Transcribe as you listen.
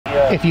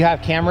If you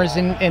have cameras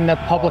in the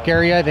public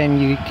area,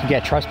 then you can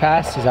get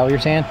trespass. Is that what you're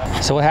saying?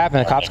 So what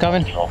happened? The cops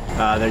coming? They're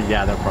probably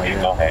here.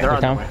 They're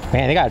on their way.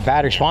 Man, they got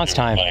bad response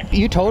time.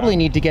 You totally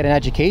need to get an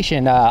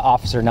education,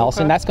 Officer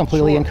Nelson. That's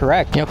completely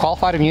incorrect. You know,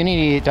 qualified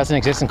immunity doesn't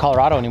exist in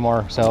Colorado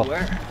anymore. So,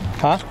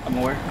 huh? I'm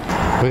aware.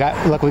 We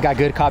got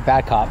good cop,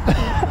 bad cop.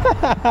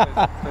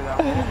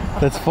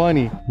 That's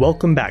funny.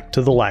 Welcome back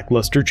to the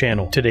Lackluster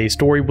channel. Today's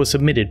story was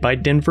submitted by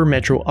Denver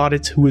Metro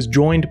Audits, who was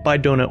joined by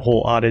Donut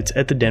Hole Audits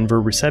at the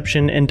Denver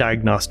Reception and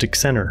Diagnostic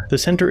Center. The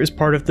center is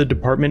part of the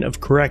Department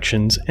of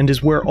Corrections and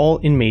is where all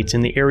inmates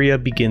in the area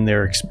begin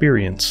their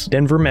experience.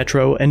 Denver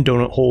Metro and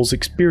Donut Hole's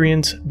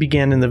experience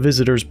began in the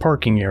visitors'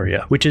 parking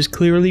area, which is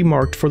clearly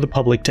marked for the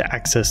public to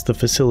access the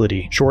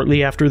facility.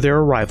 Shortly after their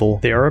arrival,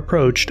 they are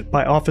approached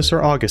by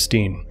Officer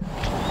Augustine.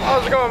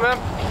 How's it going, man?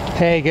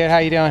 Hey, good. How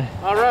you doing?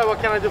 All right. What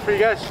can I do for you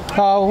guys?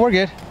 Oh, we're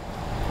good.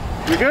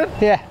 You good?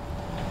 Yeah.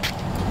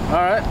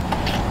 All right.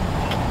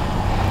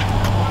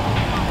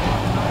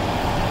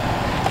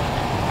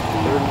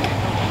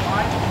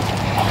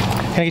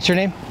 Can I get your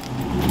name?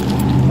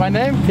 My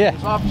name? Yeah.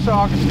 It's Officer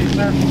Augustine,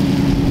 sir.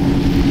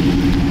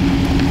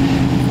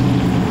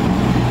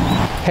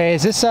 Hey,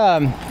 is this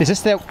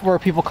that where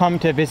people come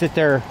to visit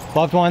their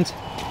loved ones?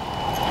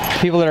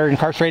 People that are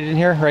incarcerated in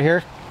here, right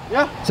here?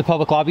 Yeah. It's a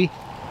public lobby.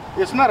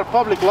 It's not a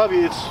public lobby.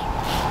 It's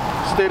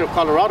state of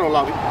Colorado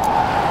lobby.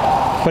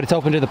 But it's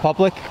open to the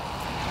public?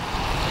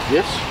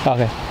 Yes.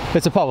 Okay.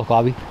 It's a public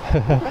lobby.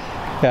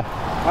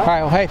 Yeah. All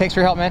right. Well, hey, thanks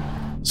for your help, man.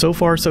 So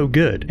far so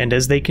good, and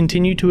as they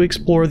continue to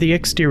explore the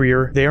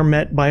exterior, they are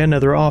met by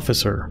another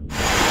officer. You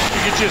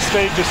get you a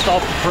stay just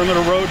off the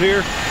perimeter road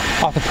here?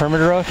 Off the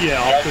perimeter road?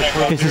 Yeah, off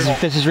this road.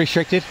 This is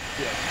restricted?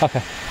 Yeah.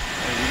 Okay.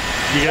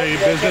 You got any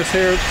business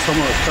here?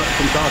 Someone will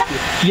come talk to you.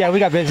 Yeah, we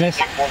got business.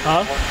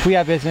 Huh? We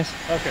have business.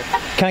 Okay.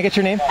 Can I get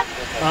your name?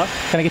 Huh?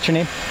 Can I get your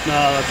name? No,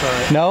 that's all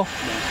right. No?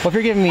 Well, if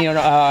you're giving me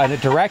a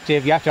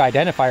directive, you have to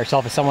identify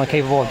yourself as someone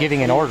capable of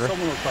giving an order.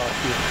 Someone will talk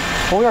to you.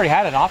 Well, we already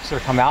had an officer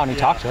come out and he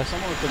talked to us.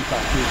 Someone will come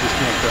talk to you. Just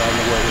can't on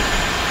the way.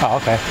 Oh,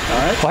 okay. All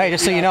right. Well, hey,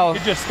 just so you know. You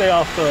just stay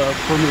off the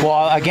perimeter.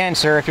 Well, again,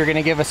 sir, if you're going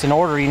to give us an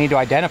order, you need to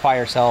identify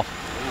yourself.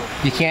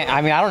 You can't,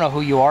 I mean, I don't know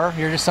who you are.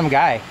 You're just some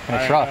guy in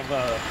a truck.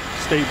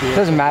 State vehicle.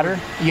 Doesn't matter.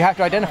 You have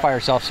to identify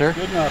yourself, sir.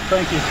 Good enough.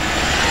 Thank you.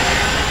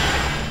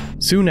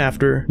 Soon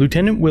after,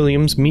 Lieutenant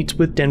Williams meets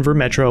with Denver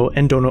Metro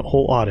and Donut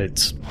Hole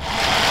Audits.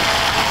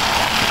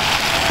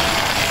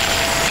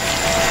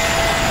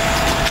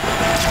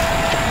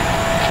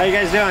 How you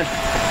guys doing?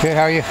 Good,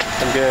 how are you?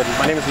 I'm good.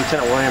 My name is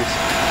Lieutenant Williams.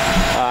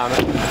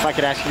 If I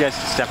could ask you guys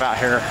to step out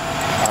here,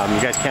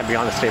 you guys can't be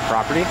on the state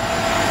property,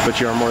 but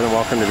you are more than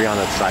welcome to be on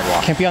the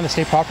sidewalk. Can't be on the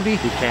state property?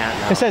 You can't,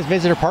 no. It says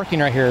visitor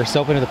parking right here. It's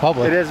open to the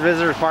public. It is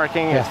visitor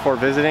parking. Yeah. It's for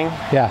visiting.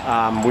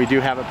 Yeah. We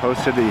do have it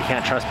posted that you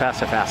can't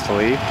trespass if asked to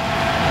leave.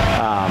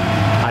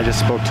 I just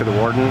spoke to the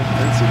warden.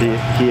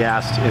 He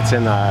asked, it's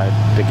in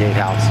the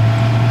gatehouse.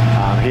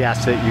 He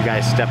asked that you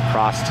guys step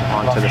across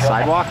onto the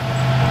sidewalk,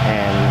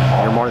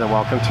 and you're more than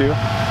welcome to.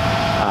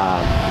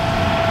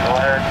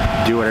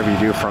 Do whatever you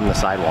do from the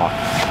sidewalk.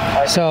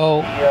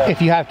 So,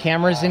 if you have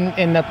cameras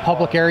in the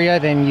public area,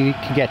 then you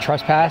can get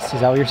trespass. Is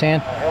that what you're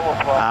saying?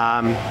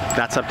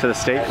 That's up to the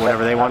state,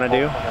 whatever they want to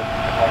do.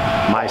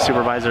 My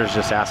supervisor is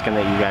just asking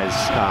that you guys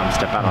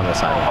step out on the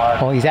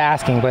sidewalk. Well, he's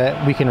asking, but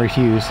we can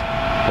refuse.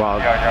 Well,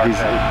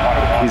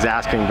 he's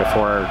asking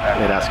before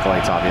it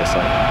escalates,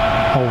 obviously.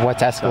 Well,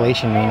 what's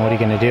escalation mean? What are you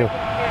going to do?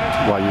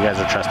 Well, you guys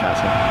are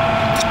trespassing.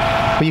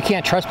 Well, you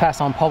can't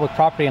trespass on public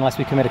property unless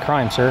we commit a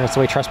crime, sir. That's the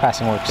way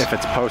trespassing works. If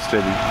it's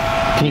posted.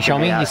 Can you show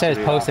me? You said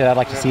it's posted. I'd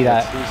like to see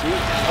that.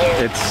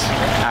 It's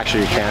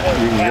actually, you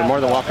can't. You're more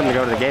than welcome to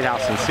go to the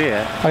gatehouse and see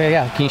it. Oh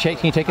yeah. Can you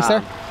take us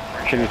there?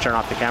 Can you turn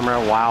off the camera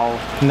while?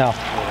 No.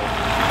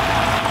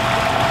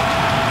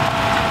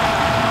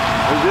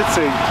 It did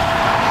say.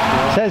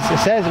 It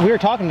says we were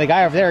talking to the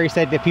guy over there. He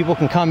said that people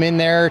can come in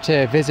there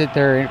to visit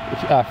their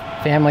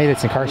family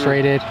that's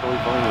incarcerated.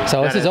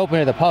 So this is open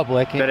to the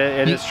public. But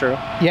it is true.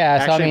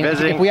 Yeah. So I mean,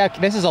 visiting, if we have,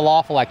 this is a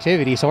lawful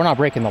activity, so we're not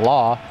breaking the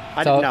law.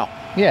 I didn't know.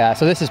 Yeah.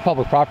 So this is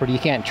public property. You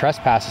can't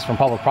trespass us from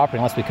public property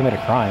unless we commit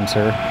a crime,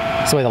 sir.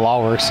 That's the way the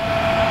law works.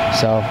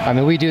 So I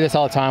mean, we do this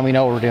all the time. We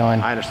know what we're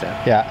doing. I understand.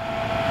 Yeah.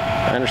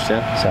 I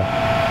understand. So.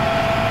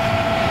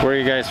 Where are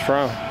you guys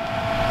from?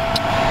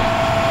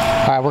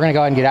 All right, we're gonna go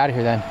ahead and get out of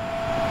here then.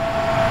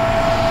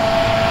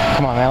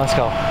 Come on, man, let's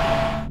go.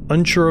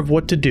 Unsure of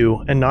what to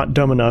do and not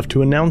dumb enough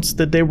to announce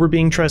that they were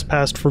being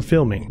trespassed for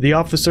filming, the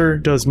officer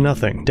does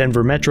nothing.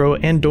 Denver Metro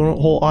and Donut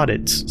Hole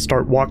Audits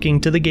start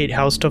walking to the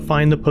gatehouse to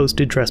find the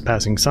posted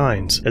trespassing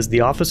signs, as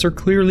the officer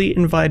clearly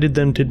invited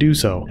them to do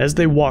so. As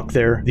they walk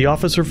there, the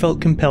officer felt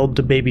compelled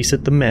to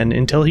babysit the men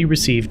until he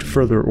received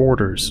further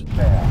orders.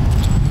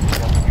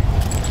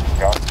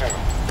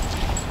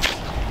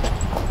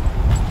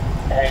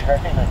 Hey, I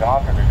think there's an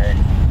offer today.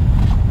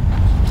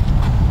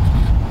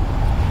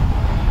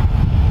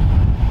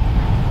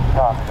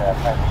 Copy that,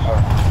 thank you, sir.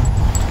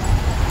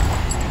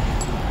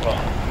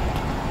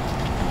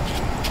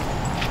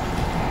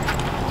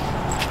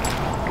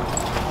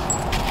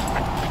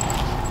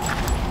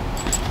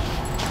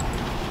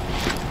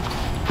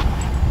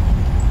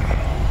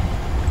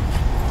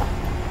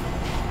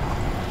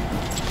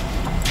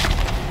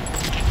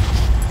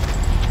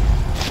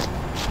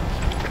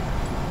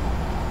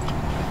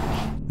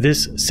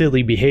 This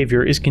silly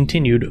behavior is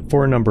continued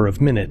for a number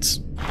of minutes.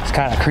 It's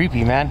kind of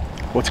creepy, man.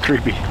 What's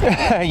creepy?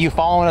 You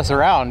following us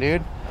around,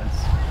 dude.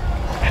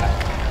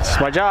 It's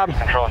my job.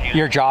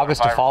 Your job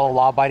is to follow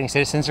law-abiding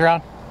citizens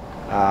around?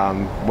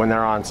 When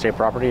they're on state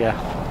property, yeah.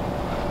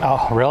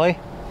 Oh, really?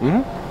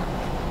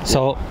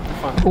 So,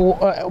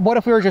 what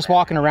if we were just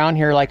walking around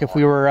here, like if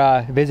we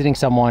were visiting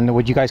someone,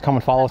 would you guys come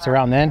and follow us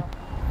around then?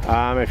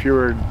 If you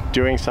were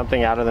doing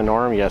something out of the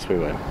norm, yes, we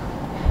would.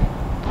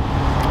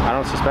 I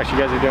don't suspect you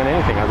guys are doing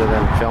anything other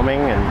than filming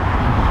and...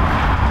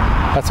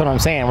 That's what I'm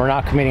saying. We're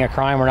not committing a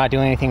crime. We're not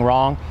doing anything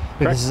wrong.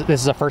 This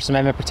is a First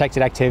Amendment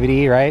protected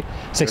activity, right?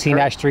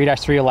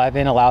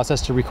 16-3-311 allows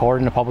us to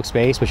record in a public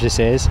space, which this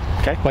is.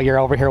 Okay. But you're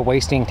over here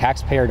wasting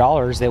taxpayer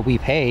dollars that we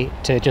pay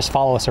to just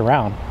follow us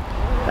around.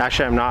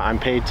 Actually, I'm not. I'm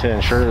paid to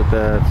ensure that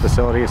the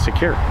facility is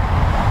secure.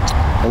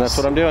 And that's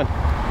what I'm doing.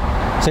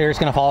 So you're just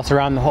going to follow us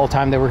around the whole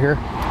time that we're here?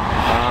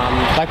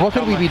 Like, what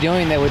could we be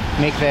doing that would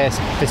make this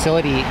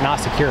facility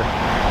not secure?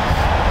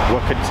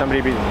 What could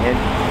somebody be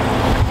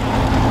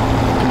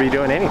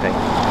doing anything?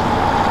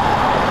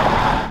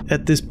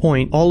 At this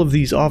point, all of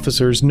these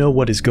officers know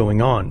what is going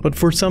on, but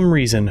for some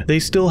reason, they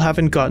still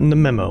haven't gotten the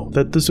memo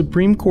that the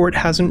Supreme Court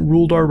hasn't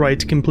ruled our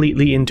rights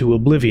completely into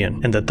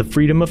oblivion, and that the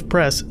freedom of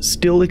press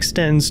still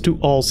extends to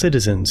all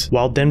citizens.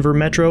 While Denver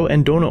Metro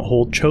and Donut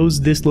Hole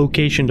chose this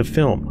location to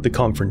film, the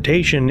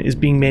confrontation is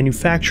being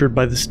manufactured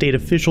by the state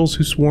officials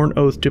who swore an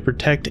oath to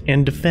protect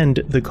and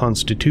defend the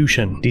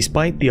Constitution.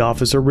 Despite the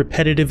officer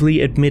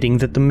repetitively admitting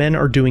that the men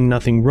are doing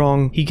nothing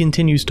wrong, he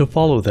continues to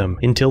follow them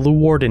until the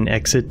warden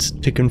exits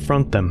to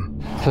confront them.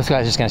 So this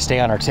guy's just gonna stay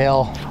on our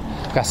tail.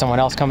 Got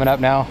someone else coming up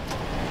now.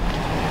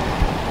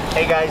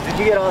 Hey guys, did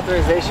you get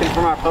authorization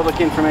from our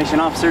public information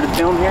officer to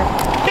film here?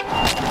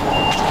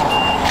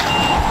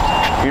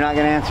 You're not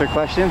gonna answer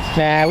questions?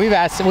 Nah, we've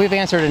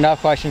answered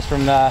enough questions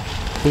from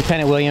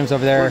Lieutenant Williams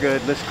over there. We're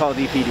good. Let's call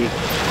DPD.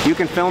 You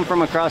can film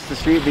from across the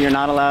street, but you're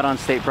not allowed on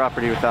state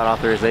property without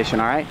authorization,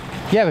 all right?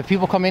 Yeah, but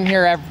people come in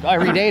here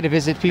every day to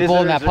visit people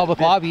in that public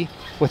lobby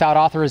without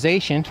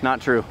authorization.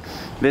 Not true.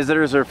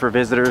 Visitors are for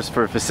visitors,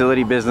 for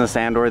facility business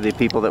and or the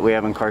people that we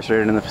have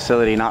incarcerated in the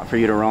facility, not for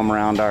you to roam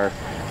around our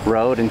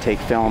road and take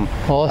film.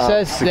 Well, it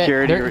says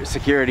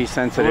security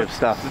sensitive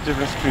stuff. What's the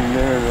difference between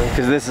there and there?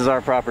 Because this is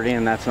our property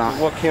and that's not.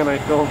 What can I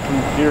film from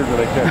here that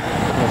I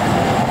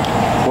can't?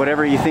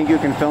 Whatever you think you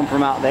can film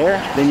from out there,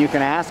 then you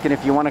can ask, and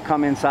if you want to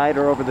come inside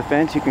or over the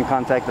fence, you can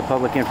contact the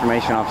public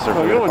information officer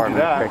for the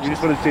Department of Corrections. You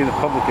just want to stay in the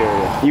public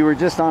area. You were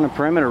just on a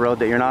perimeter road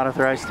that you're not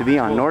authorized to be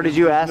on, nor did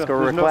you ask or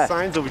request. There's no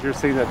signs over here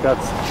saying that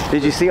that's...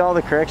 Did you see all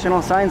the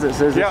correctional signs that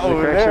says this is a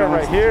over correctional? there,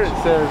 right here,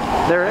 it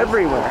says... They're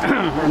everywhere.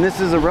 And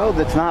this is a road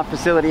that's not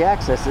facility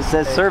access. It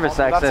says service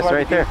access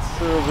right there,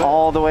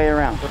 all the way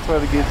around. That's why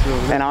the gates are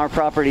over there. And our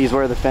property is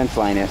where the fence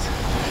line is.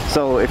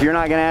 So if you're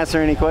not going to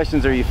answer any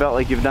questions or you felt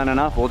like you've done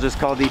enough, we'll just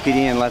call DPD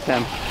and let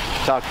them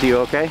talk to you,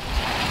 okay?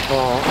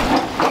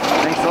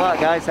 Thanks a lot,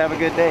 guys. Have a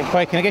good day.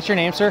 Wait, can I get your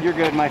name, sir? You're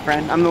good, my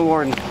friend. I'm the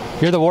warden.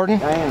 You're the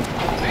warden? I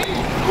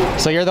am.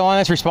 So you're the one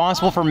that's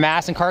responsible for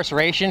mass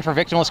incarceration for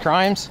victimless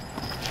crimes?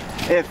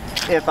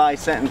 If I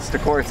sentence to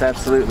courts,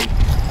 absolutely.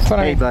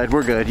 Hey, bud,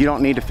 we're good. You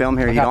don't need to film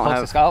here. You don't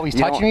have... Oh, he's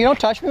touching me. You don't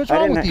touch me. What's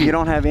wrong with you? You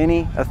don't have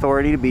any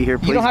authority to be here.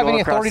 Please you don't have go any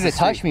authority to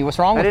touch me. What's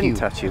wrong with you? I didn't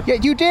touch you. Yeah,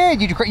 you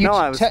did. You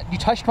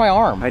touched my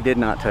arm. I did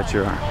not touch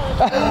your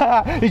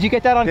arm. Did you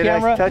get that on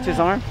camera? Did I touch his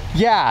arm?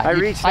 Yeah.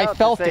 I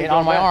felt it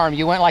on my arm.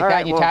 You went like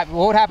that and you tapped.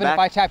 What would happen if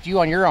I tapped you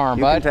on your arm,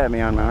 bud? You can tap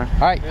me on my arm.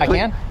 All right, I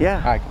can?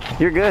 Yeah. All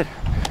right. You're good.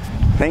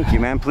 Thank you,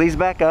 man. Please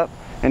back up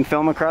and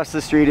film across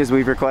the street as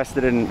we've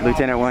requested, and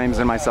Lieutenant Williams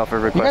and myself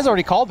have requested. You guys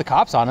already called the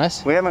cops on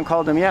us. We haven't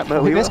called them yet,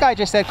 but this guy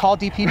just said call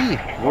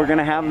DPD. We're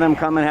gonna have them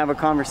come and have a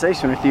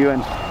conversation with you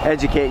and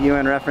educate you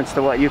in reference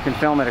to what you can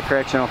film at a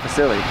correctional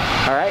facility.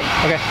 All right?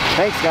 Okay.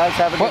 Thanks, guys.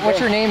 Have a good day. What's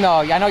your name,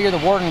 though? I know you're the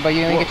warden, but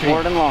you didn't get your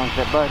Warden Long.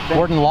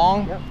 Warden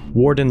Long? Yep.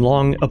 Warden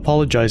Long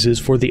apologizes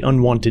for the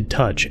unwanted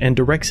touch and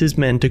directs his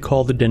men to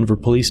call the Denver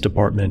Police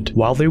Department.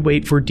 While they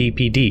wait for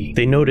DPD,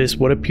 they notice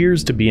what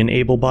appears to be an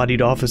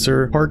able-bodied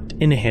officer parked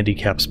in a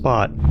handicapped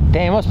spot.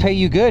 Damn, must pay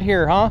you good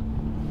here, huh?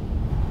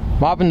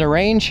 Mobbing the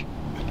range?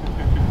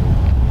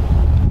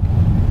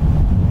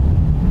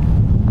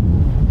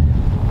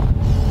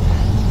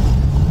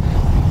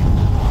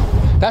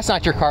 That's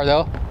not your car,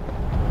 though.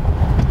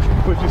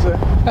 What'd you say?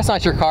 That's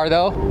not your car,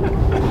 though.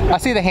 I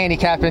see the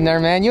handicap in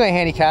there, man. You ain't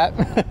handicapped.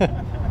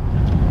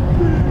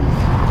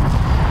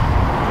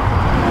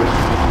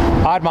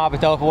 I'd mob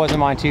it, though, if it wasn't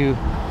mine, too.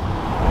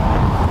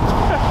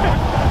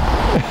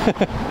 That's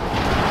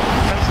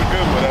a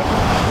good one,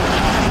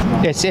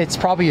 huh? It's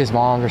probably his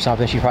mom's or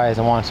something. She probably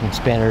doesn't want some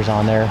spinners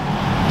on there.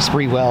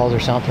 Spree wells or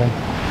something.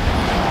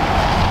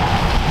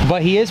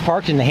 But he is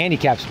parked in the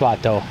handicap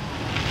spot, though.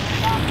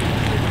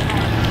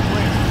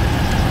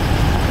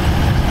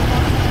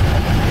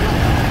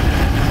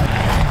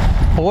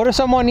 What if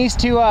someone needs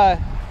to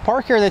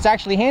park here that's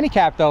actually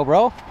handicapped, though,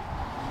 bro?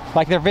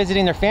 Like they're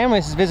visiting their family.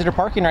 This is visitor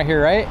parking right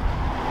here, right?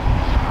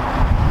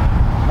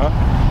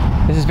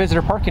 Huh? This is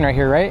visitor parking right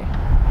here, right?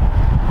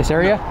 This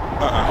area?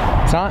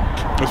 It's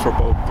not? It's for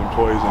both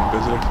employees and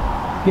visitors.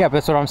 Yeah, but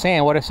that's what I'm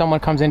saying. What if someone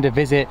comes in to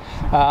visit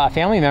a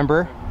family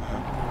member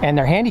and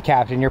they're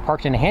handicapped and you're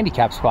parked in a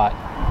handicapped spot?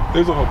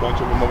 There's a whole bunch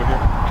of them over here.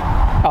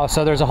 Oh,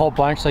 so there's a whole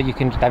bunch, so you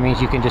can, that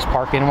means you can just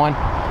park in one?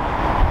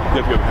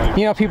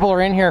 You know, people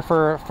are in here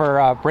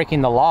for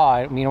breaking the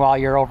law. Meanwhile,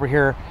 you're over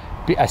here,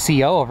 a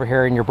CO over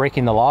here, and you're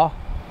breaking the law.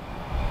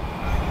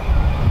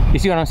 You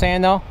see what I'm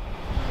saying, though?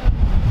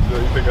 So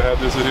you think I have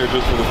this in here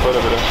just for the fun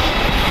of it?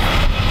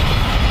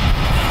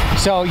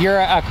 So you're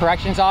a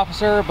corrections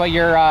officer, but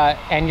you're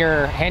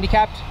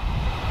handicapped?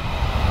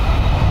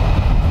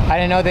 I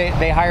didn't know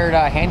they hired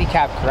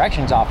handicapped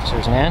corrections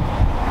officers, man.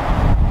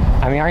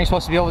 I mean, aren't you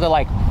supposed to be able to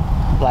like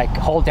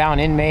hold down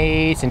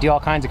inmates and do all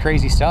kinds of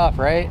crazy stuff,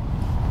 right?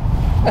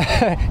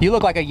 You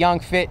look like a young,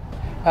 fit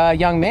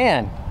young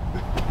man.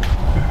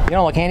 You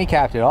don't look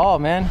handicapped at all,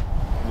 man.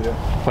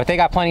 Yeah. But they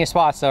got plenty of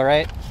spots though,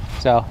 right?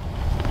 So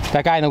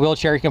that guy in the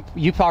wheelchair,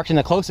 you parked in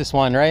the closest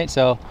one, right?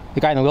 So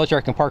the guy in the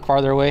wheelchair can park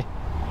farther away.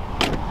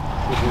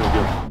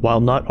 While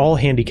not all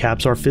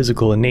handicaps are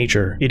physical in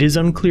nature, it is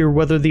unclear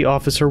whether the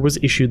officer was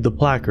issued the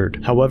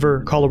placard.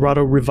 However,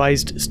 Colorado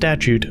Revised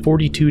Statute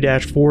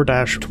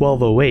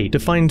 42-4-1208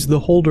 defines the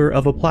holder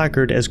of a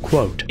placard as,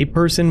 quote, a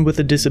person with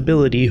a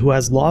disability who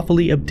has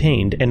lawfully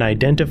obtained an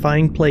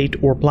identifying plate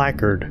or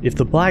placard. If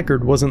the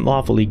placard wasn't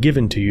lawfully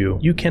given to you,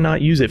 you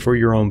cannot use it for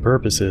your own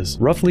purposes.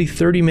 Roughly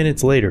 30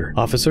 minutes later,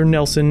 Officer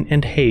Nelson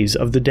and Hayes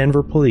of the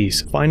Denver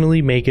Police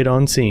finally make it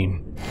on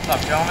scene. What's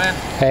up, gentlemen?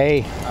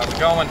 Hey. How's it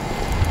going?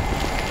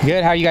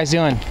 Good, how are you guys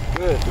doing?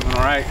 Good, doing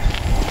all right.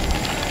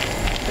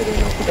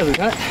 Hey,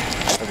 Lieutenant.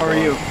 How are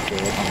you?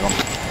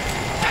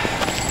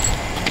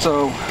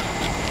 So,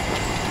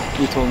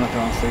 you told them that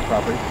they're on state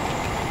property,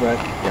 right?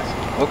 Yes.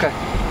 Okay.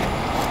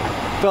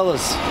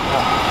 Fellas,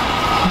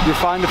 you're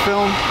fine to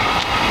film.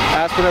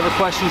 Ask whatever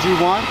questions you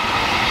want.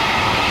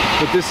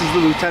 But this is the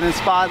lieutenant's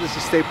spot. This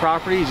is state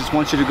property. He just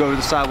wants you to go to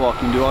the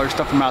sidewalk and do all your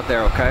stuff from out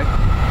there, okay?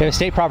 The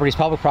state property is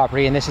public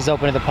property, and this is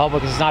open to the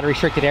public. This is not a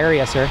restricted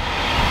area, sir.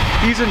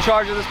 He's in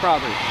charge of this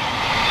property.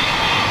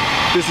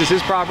 This is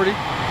his property.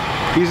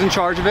 He's in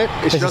charge of it.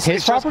 This is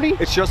his property?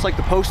 It's just like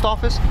the post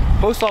office.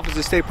 Post office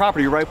is state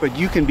property, right? But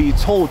you can be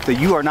told that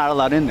you are not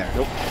allowed in there.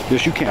 Nope.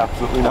 Yes, you can.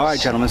 Absolutely not. All right,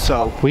 gentlemen,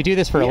 so. We do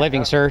this for a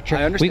living, sir.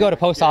 I understand. We go to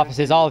post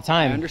offices all the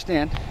time. I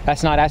understand.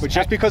 That's not as. But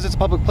just because it's a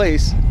public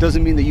place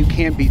doesn't mean that you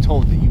can't be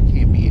told that you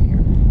can't be in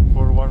here.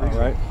 For what reason?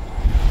 All right.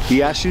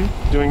 He asked you?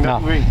 Doing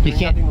nothing, you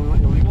can't.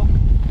 Illegal?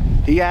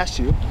 He asked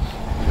you.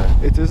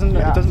 It doesn't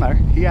matter.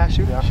 He asked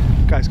you.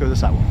 Guys, go to the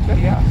sidewalk.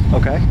 Yeah.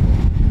 Okay.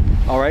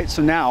 All right.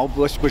 So now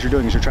what you're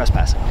doing is you're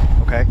trespassing.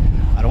 Okay.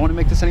 I don't want to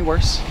make this any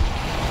worse.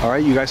 All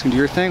right. You guys can do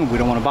your thing. We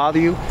don't want to bother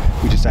you.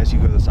 We just ask you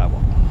to go to the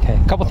sidewalk. Okay.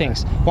 A couple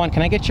things. One,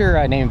 can I get your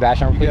name and badge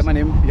number, please? Yeah, my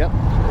name. Yep.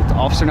 It's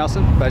Officer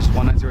Nelson. Badge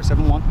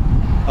 19071.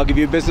 I'll give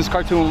you a business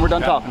card too when we're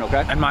done talking.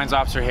 Okay. And mine's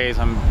Officer Hayes.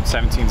 I'm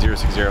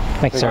 17060.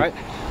 Thanks, sir. All right.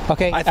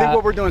 Okay. I think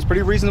what we're doing is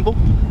pretty reasonable.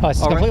 Oh, it's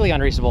completely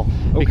unreasonable.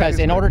 Because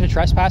in good. order to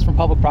trespass from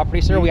public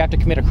property, sir, we have to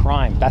commit a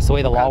crime. That's the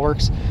way the law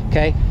works.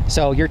 Okay.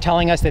 So you're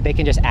telling us that they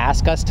can just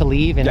ask us to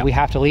leave and we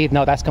have to leave?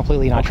 No, that's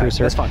completely not true,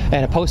 sir. That's fine.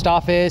 And a post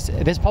office,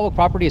 this public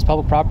property is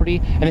public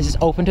property, and this is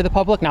open to the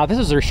public. Now, this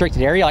is a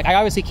restricted area. Like, I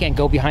obviously can't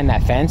go behind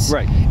that fence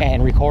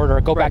and record or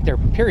go back there,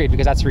 period,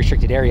 because that's a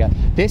restricted area.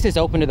 This is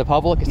open to the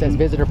public. It says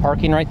visitor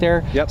parking right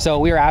there. Yep. So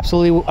we are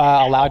absolutely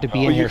allowed to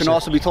be in here. You can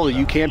also be told that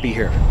you can't be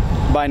here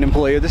by an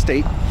employee of the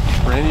state.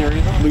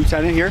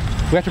 Lieutenant here.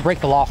 We have to break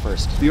the law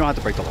first. You don't have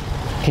to break the law.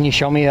 Can you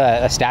show me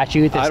a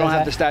statute that I says don't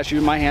have that? the statute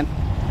in my hand.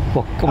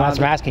 Well, come on,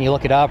 can you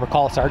look it up or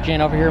call a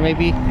sergeant over here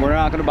maybe? We're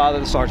not going to bother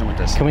the sergeant with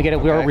this. Can we get it?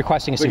 Okay. We're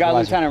requesting a supervisor. We got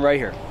a lieutenant right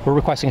here. We're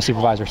requesting a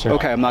supervisor, sir.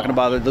 Okay, I'm not going to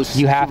bother those.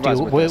 You have to.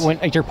 When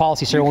your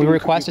policy, sir, when we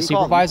request a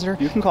supervisor,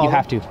 you can call them. You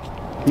have to.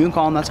 You can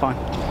call them, that's fine.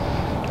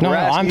 No,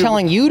 I'm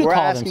telling you to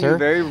call them,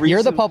 sir.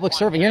 You're the public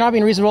servant. You're not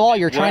being reasonable at all.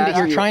 You're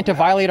trying to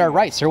violate our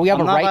rights, sir. We have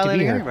a right to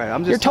be here.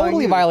 You're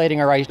totally violating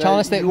our rights. You're telling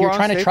us that you're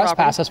trying to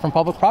trespass us from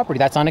public property.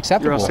 That's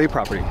unacceptable. You're on state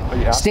property.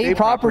 State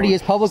property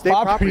is public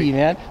property,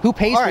 man. Who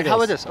pays for this? How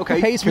about this? Okay,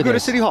 who pays for you go to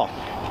this? City Hall,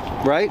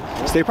 right?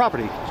 State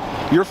property.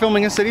 You're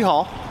filming in City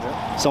Hall.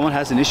 Someone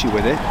has an issue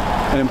with it.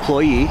 An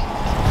employee,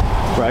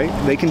 right?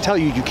 They can tell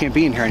you can't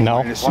be in here anymore.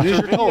 No. And as soon as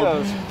you're told,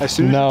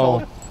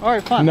 all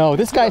right, fine. No,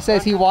 this guy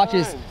says he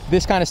watches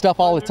this kind of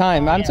stuff all the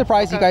time. I'm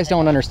surprised you guys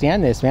don't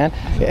understand this, man.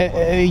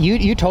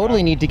 You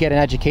totally need to get an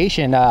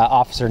education,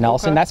 Officer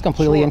Nelson. That's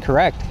completely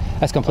incorrect.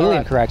 That's completely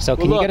incorrect. So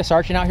can you get a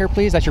sergeant out here,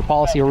 please? That's your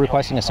policy. We're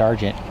requesting a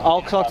sergeant.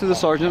 I'll talk to the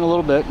sergeant a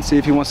little bit and see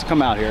if he wants to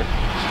come out here.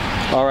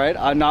 All right,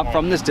 I'm not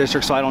from this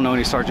district, so I don't know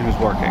any sergeant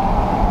who's working.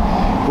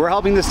 We're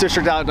helping this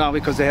district out now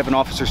because they have an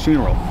officer's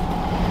funeral.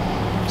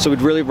 So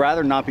we'd really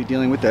rather not be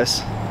dealing with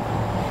this.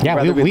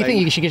 Yeah, we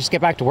think you should just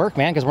get back to work,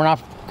 man, because we're not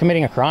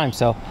committing a crime.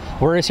 So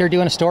we're just here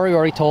doing a story. We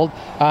already told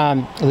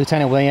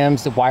Lieutenant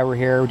Williams why we're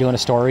here. We're doing a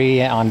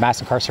story on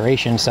mass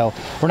incarceration. So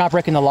we're not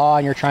breaking the law,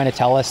 and you're trying to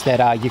tell us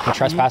that you can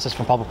trespass us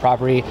from public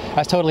property.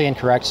 That's totally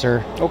incorrect,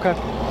 sir. Okay.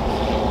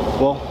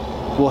 Well,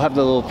 we'll have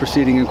the little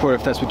proceeding in court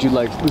if that's what you'd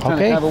like. Lieutenant,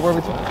 Okay. can I have a word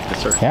with you?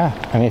 Yes, sir.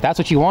 Yeah, I mean, if that's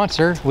what you want,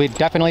 sir, we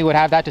definitely would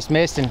have that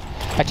dismissed and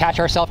attach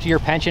ourselves to your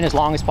pension as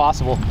long as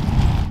possible.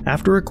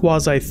 After a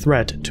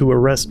quasi-threat to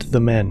arrest the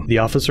men, the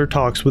officer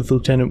talks with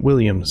Lieutenant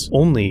Williams,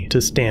 only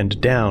to stand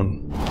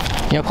down.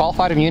 You know,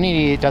 qualified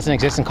immunity doesn't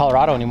exist in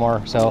Colorado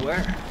anymore, so... I'm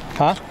aware.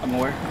 Huh? I'm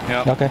aware.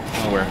 Yeah. Okay.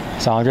 I'm aware.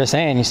 So I'm just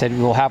saying, you said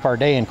we will have our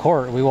day in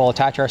court. We will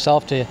attach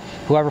ourselves to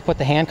whoever put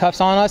the handcuffs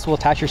on us. We'll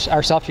attach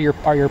ourselves to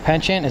your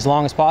pension as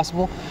long as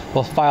possible.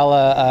 We'll file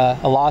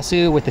a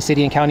lawsuit with the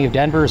city and county of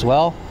Denver as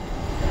well.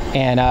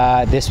 And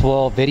this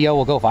video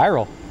will go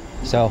viral.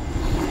 So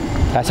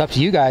that's up to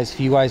you guys. If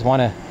you guys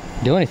want to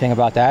do anything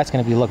about that, it's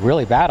going to look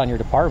really bad on your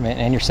department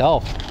and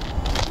yourself.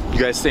 You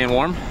guys staying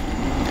warm?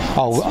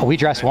 Oh, we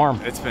dress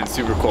warm. It's been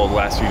super cold the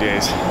last few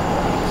days.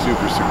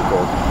 Super, super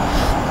cold.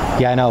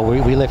 Yeah, I know.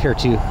 We live here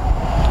too.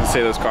 I'd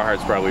say those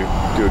Carhartts probably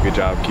do a good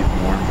job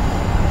keeping warm.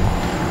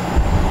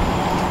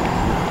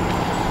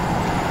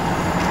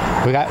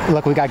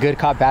 We got good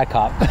cop, bad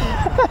cop.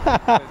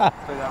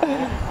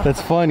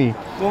 That's funny.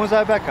 When was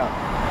that bad cop?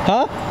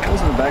 Huh?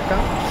 Wasn't it a bad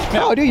cop?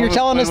 No, dude, you're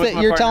telling us that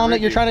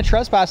Ricky? you're trying to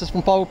trespass us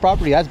from public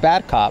property. That's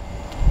bad cop.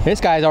 This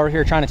guy's over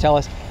here trying to tell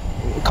us,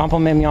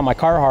 compliment me on my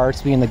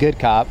Carhartts being the good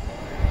cop.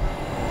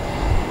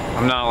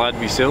 I'm not allowed to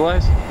be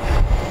civilized?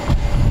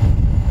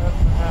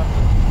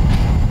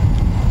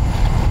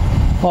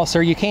 Well,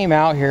 sir, you came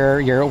out here,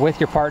 you're with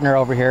your partner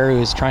over here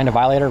who's trying to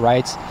violate our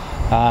rights.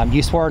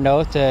 You swore an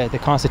oath to the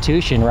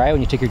Constitution, right,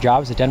 when you took your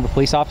job as a Denver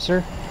police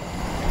officer?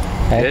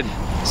 Okay. I did.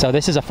 So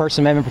this is a First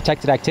Amendment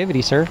protected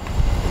activity, sir.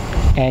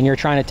 And you're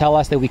trying to tell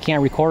us that we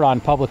can't record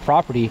on public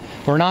property.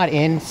 We're not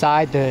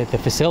inside the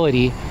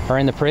facility or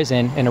in the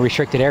prison in a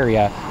restricted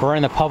area. We're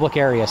in the public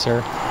area,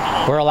 sir.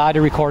 We're allowed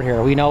to record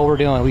here. We know what we're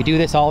doing. We do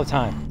this all the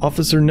time.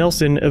 Officer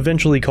Nelson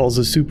eventually calls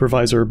his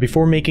supervisor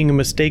before making a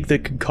mistake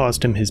that could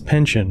cost him his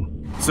pension.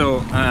 So,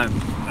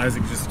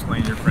 Isaac just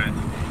explained to your friend.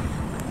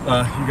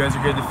 You guys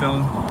are good to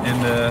film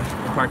in the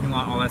parking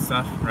lot, all that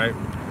stuff, right?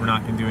 We're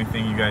not going to do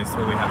anything. You guys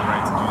totally have the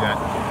right to do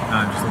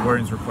that. Just the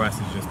warden's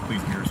request is just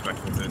please be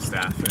respectful to the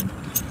staff and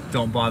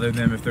don't bother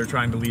them if they're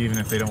trying to leave, and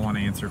if they don't want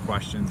to answer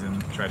questions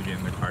and try to get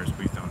in their cars,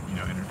 please don't,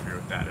 interfere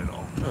with that at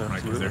all.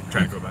 Right? Because they're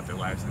trying to go about their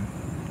lives and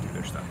do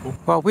their stuff. Cool.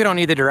 Well, we don't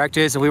need the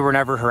directives, and we were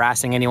never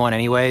harassing anyone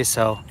anyway,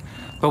 so.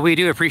 But we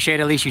do appreciate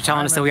at least you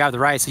telling us that we have the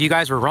right. So you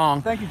guys were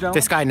wrong. Thank you, gentlemen.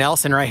 This guy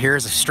Nelson right here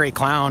is a straight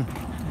clown,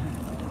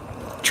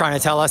 trying to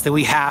tell us that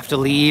we have to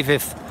leave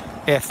if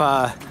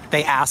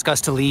they ask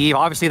us to leave.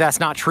 Obviously, that's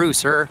not true,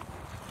 sir.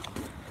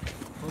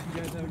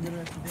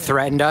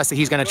 Threatened us that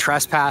he's going to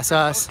trespass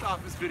us. Post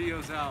office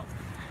videos out.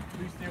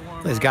 Please stay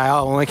warm. This guy,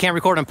 oh, well, we can't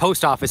record in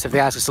post office if they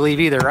ask us to leave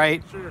either,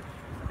 right? Sure.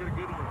 Get a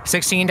good one.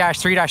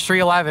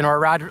 16-3-311,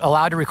 or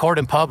allowed to record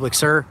in public,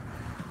 sir.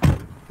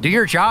 Do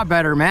your job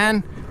better,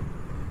 man.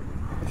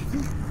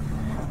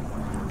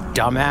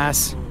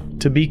 Dumbass.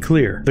 To be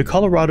clear, the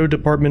Colorado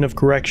Department of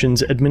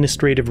Corrections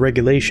Administrative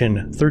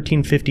Regulation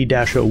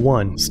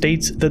 1350-01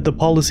 states that the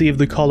policy of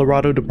the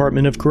Colorado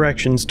Department of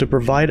Corrections to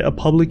provide a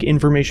public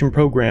information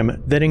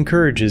program that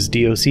encourages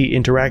DOC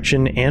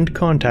interaction and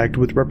contact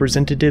with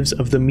representatives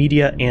of the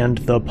media and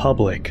the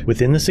public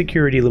within the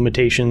security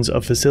limitations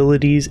of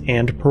facilities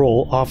and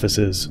parole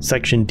offices.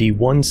 Section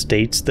D1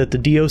 states that the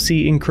DOC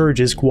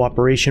encourages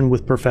cooperation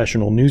with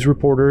professional news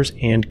reporters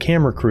and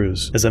camera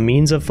crews as a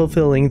means of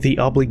fulfilling the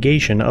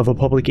obligation of a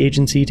public agency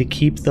to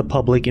keep the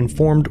public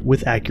informed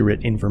with accurate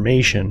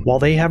information. While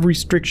they have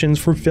restrictions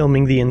for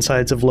filming the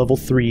insides of level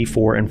 3,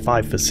 4, and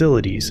 5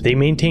 facilities, they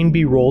maintain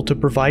B-roll to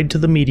provide to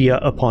the media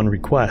upon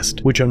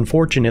request, which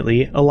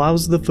unfortunately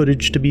allows the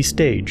footage to be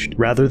staged,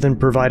 rather than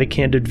provide a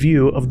candid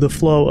view of the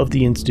flow of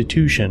the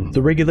institution.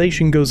 The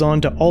regulation goes on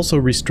to also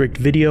restrict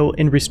video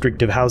in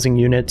restrictive housing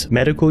units,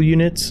 medical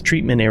units,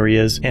 treatment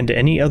areas, and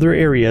any other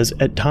areas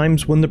at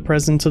times when the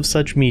presence of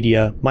such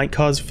media might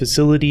cause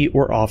facility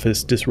or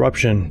office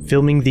disruption.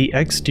 Filming the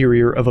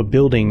exterior of a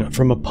building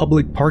from a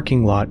public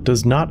parking lot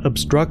does not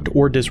obstruct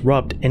or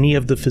disrupt any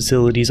of the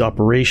facility's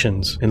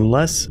operations,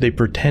 unless they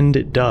pretend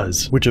it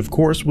does, which of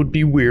course would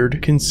be weird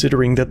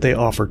considering that they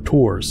offer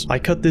tours. I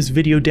cut this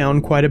video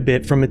down quite a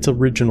bit from its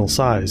original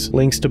size.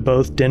 Links to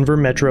both Denver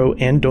Metro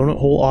and Donut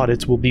Hole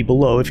audits will be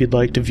below if you'd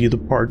like to view the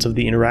parts of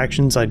the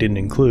interactions I didn't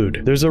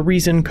include. There's a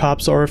reason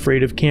cops are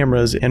afraid of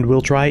cameras and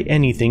will try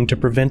anything to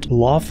prevent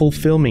lawful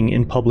filming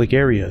in public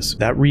areas.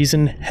 That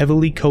reason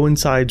heavily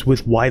coincides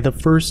with why the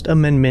First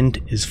Amendment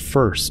is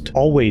first.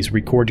 Always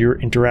record your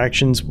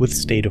interactions with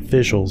state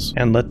officials,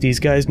 and let these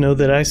guys know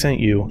that I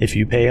sent you if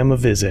you pay them a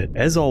visit.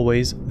 As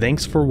always,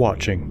 thanks for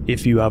watching.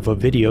 If you have a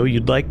video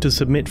you'd like to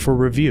submit for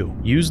review,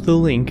 use the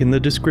link in the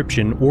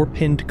description or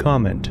pinned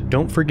comment.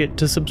 Don't forget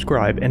to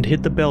subscribe and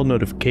hit the bell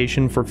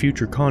notification for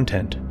future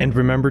content. And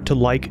remember to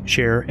like,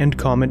 share, and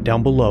comment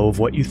down below of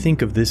what you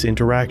think of this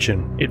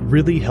interaction. It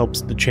really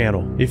helps the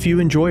channel. If you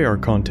enjoy our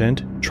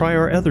content, try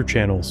our other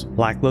channels,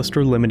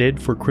 Lackluster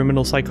Limited for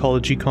criminal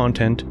psychology sketchy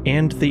content,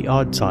 and the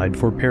odd side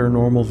for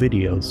paranormal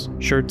videos.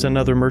 Shirts and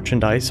other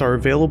merchandise are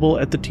available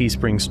at the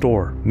Teespring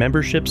store.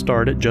 Memberships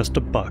start at just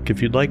 $1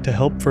 if you'd like to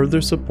help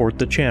further support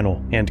the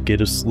channel and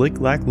get a slick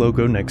lack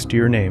logo next to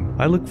your name.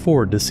 I look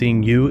forward to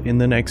seeing you in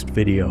the next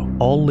video.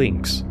 All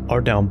links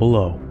are down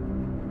below.